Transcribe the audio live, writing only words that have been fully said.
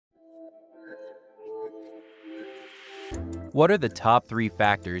What are the top 3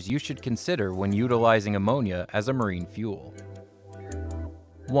 factors you should consider when utilizing ammonia as a marine fuel?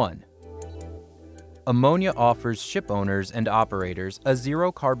 1. Ammonia offers ship owners and operators a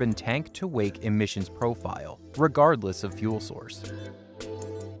zero-carbon tank-to-wake emissions profile, regardless of fuel source.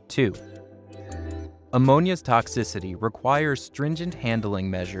 2. Ammonia's toxicity requires stringent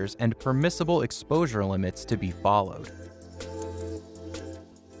handling measures and permissible exposure limits to be followed.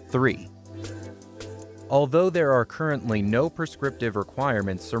 3. Although there are currently no prescriptive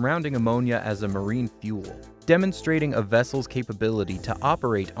requirements surrounding ammonia as a marine fuel, demonstrating a vessel's capability to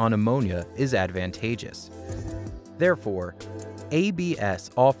operate on ammonia is advantageous. Therefore,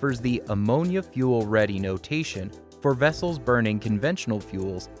 ABS offers the Ammonia Fuel Ready notation for vessels burning conventional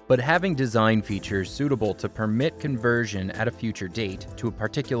fuels but having design features suitable to permit conversion at a future date to a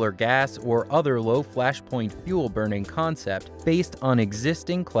particular gas or other low flashpoint fuel burning concept based on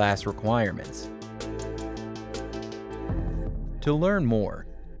existing class requirements. To learn more,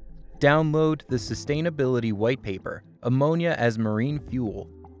 download the Sustainability Whitepaper, Ammonia as Marine Fuel,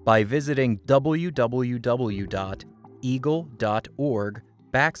 by visiting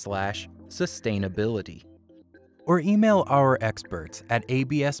www.eagle.org/sustainability. Or email our experts at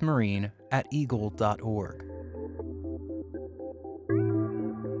absmarine@eagle.org.